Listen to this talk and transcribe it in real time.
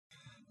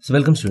So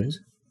welcome students.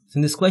 So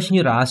in this question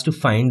you're asked to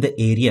find the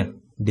area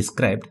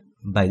described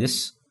by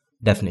this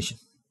definition.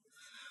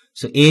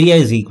 So area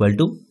is equal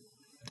to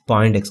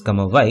point x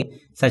comma y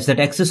such that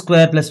x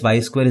square plus y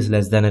square is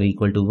less than or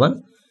equal to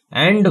 1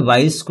 and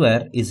y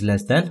square is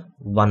less than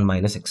 1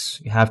 minus x.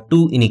 You have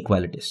two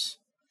inequalities.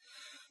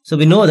 So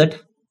we know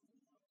that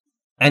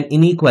an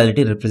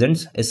inequality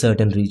represents a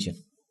certain region.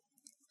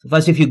 So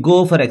first, if you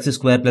go for x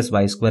square plus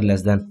y square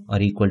less than or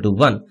equal to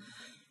 1,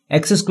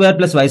 x square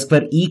plus y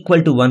square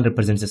equal to 1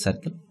 represents a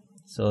circle.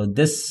 So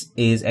this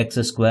is x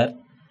square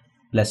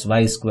plus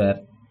y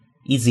square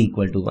is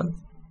equal to 1.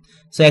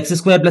 So x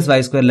square plus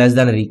y square less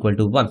than or equal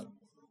to 1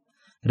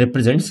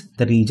 represents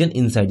the region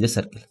inside the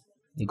circle.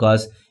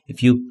 Because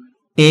if you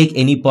take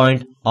any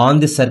point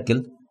on this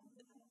circle,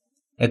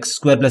 x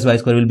square plus y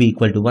square will be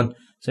equal to 1.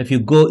 So if you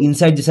go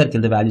inside the circle,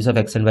 the values of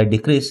x and y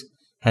decrease.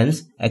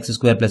 Hence, x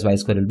square plus y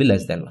square will be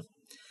less than 1.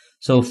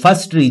 So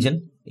first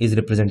region is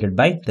represented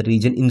by the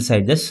region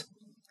inside this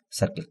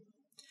circle.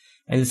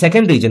 And the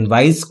second region,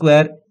 y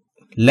square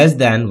less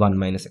than 1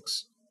 minus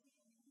x.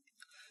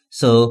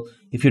 So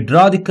if you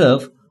draw the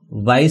curve,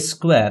 y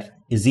square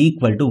is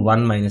equal to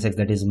 1 minus x,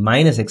 that is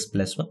minus x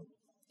plus 1.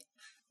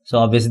 So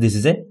obviously this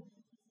is a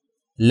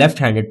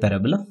left-handed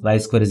parabola, y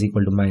square is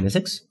equal to minus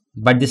x,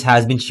 but this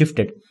has been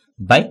shifted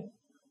by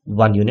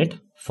 1 unit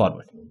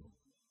forward.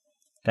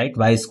 Right,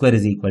 y square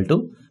is equal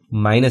to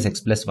minus x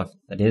plus 1.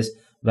 That is,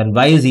 when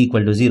y is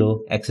equal to 0,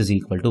 x is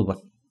equal to 1.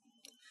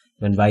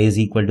 When y is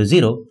equal to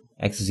 0,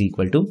 x is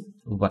equal to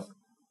 1.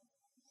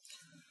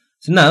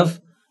 So now,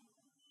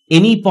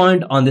 any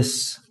point on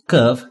this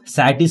curve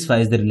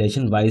satisfies the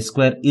relation y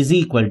square is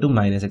equal to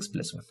minus x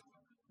plus 1.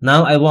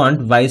 Now I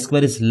want y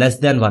square is less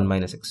than 1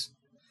 minus x.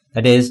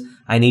 That is,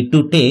 I need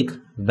to take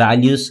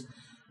values,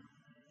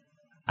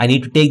 I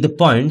need to take the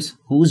points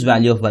whose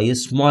value of y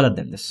is smaller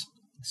than this.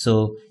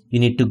 So you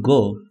need to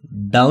go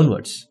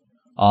downwards,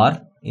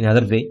 or in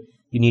another way,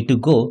 you need to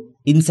go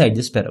inside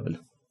this parabola.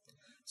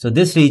 So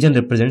this region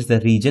represents the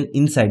region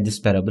inside this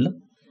parabola.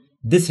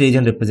 This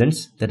region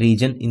represents the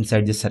region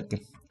inside this circle.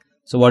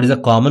 So what is the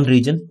common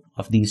region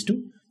of these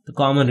two? The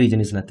common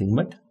region is nothing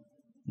but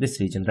this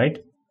region, right?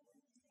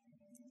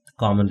 The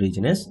common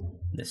region is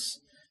this.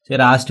 So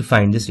you're asked to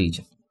find this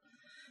region.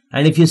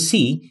 And if you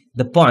see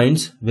the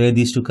points where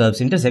these two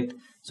curves intersect,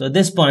 so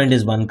this point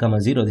is 1,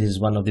 0. This is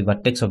one of the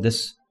vertex of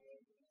this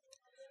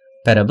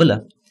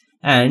parabola.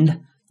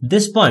 And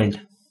this point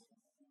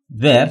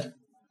where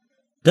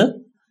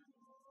the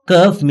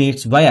curve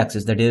meets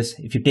y-axis, that is,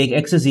 if you take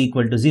x is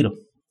equal to 0.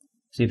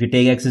 So if you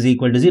take x is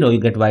equal to 0, you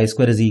get y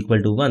square is equal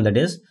to 1. That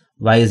is,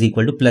 y is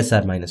equal to plus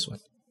or minus 1.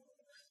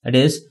 That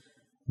is,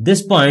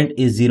 this point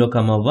is 0,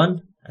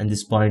 1 and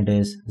this point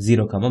is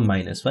 0,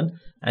 minus 1.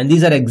 And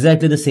these are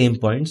exactly the same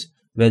points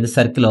where the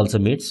circle also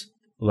meets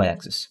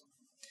y-axis.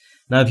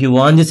 Now, if you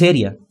want this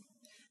area,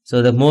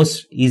 so the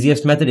most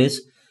easiest method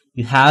is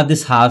you have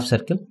this half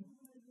circle.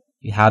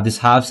 You have this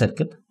half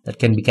circle that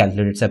can be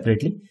calculated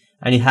separately,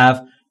 and you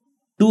have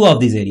two of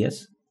these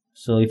areas.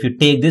 So if you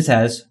take this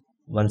as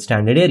one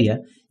standard area,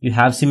 you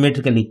have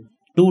symmetrically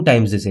 2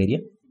 times this area.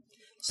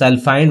 So I'll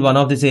find one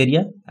of this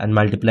area and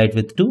multiply it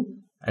with 2,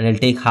 and I'll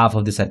take half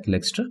of the circle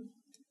extra.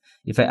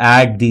 If I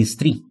add these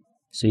 3,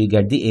 so you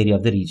get the area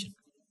of the region.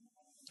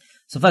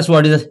 So first,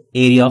 what is the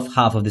area of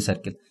half of the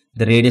circle?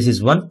 The radius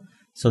is 1.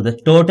 So the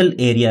total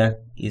area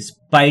is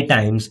pi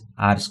times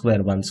r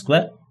square 1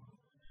 square.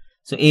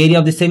 So area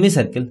of the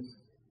semicircle,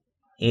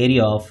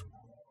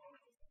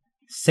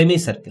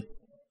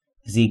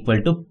 is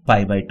equal to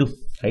pi by 2,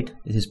 right?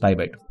 This is pi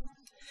by 2.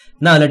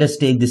 Now let us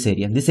take this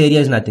area. This area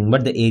is nothing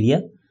but the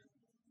area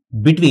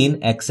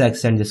between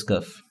x-axis and this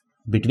curve,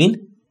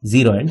 between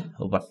 0 and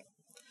 1.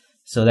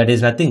 So that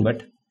is nothing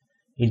but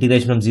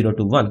integration from 0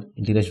 to 1,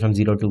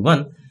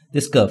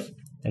 this curve,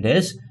 that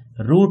is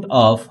root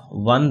of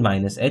 1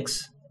 minus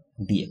x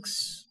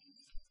dx.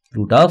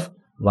 Root of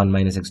 1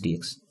 minus x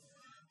dx.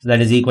 So that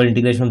is equal to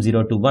integration from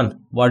 0 to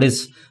 1. What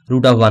is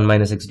root of 1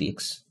 minus x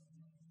dx?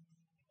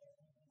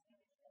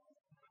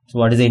 So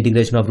what is the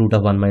integration of root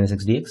of 1 minus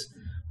x dx?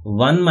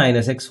 1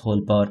 minus x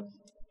whole power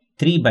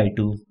 3 by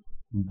 2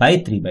 by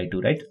 3 by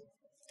 2, right?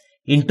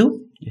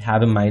 Into, you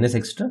have a minus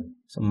extra,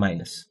 so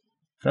minus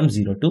from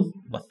 0 to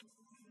 1.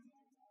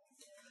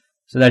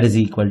 So that is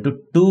equal to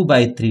 2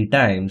 by 3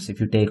 times,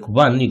 if you take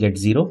 1, you get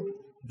 0.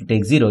 If you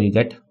take 0, you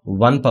get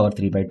 1 power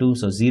 3 by 2,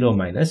 so 0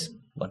 minus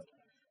 1.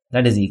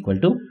 That is equal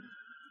to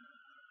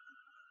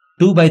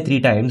 2 by 3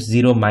 times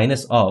 0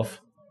 minus of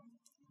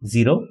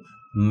 0.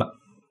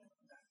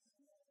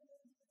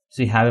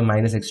 So you have a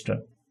minus extra.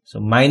 So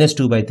minus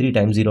 2 by 3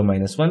 times 0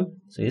 minus 1,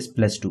 so is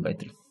plus 2 by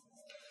 3.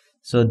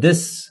 So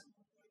this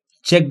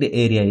checked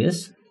area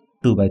is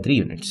 2 by 3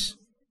 units.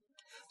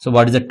 So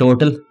what is the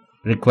total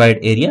required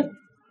area?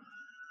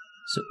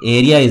 So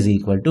area is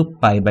equal to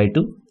pi by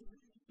 2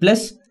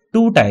 plus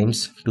 2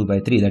 times 2 by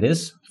 3, that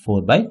is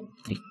 4 by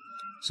 3.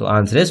 So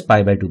answer is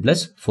pi by 2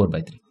 plus 4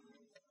 by 3.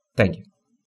 Thank you.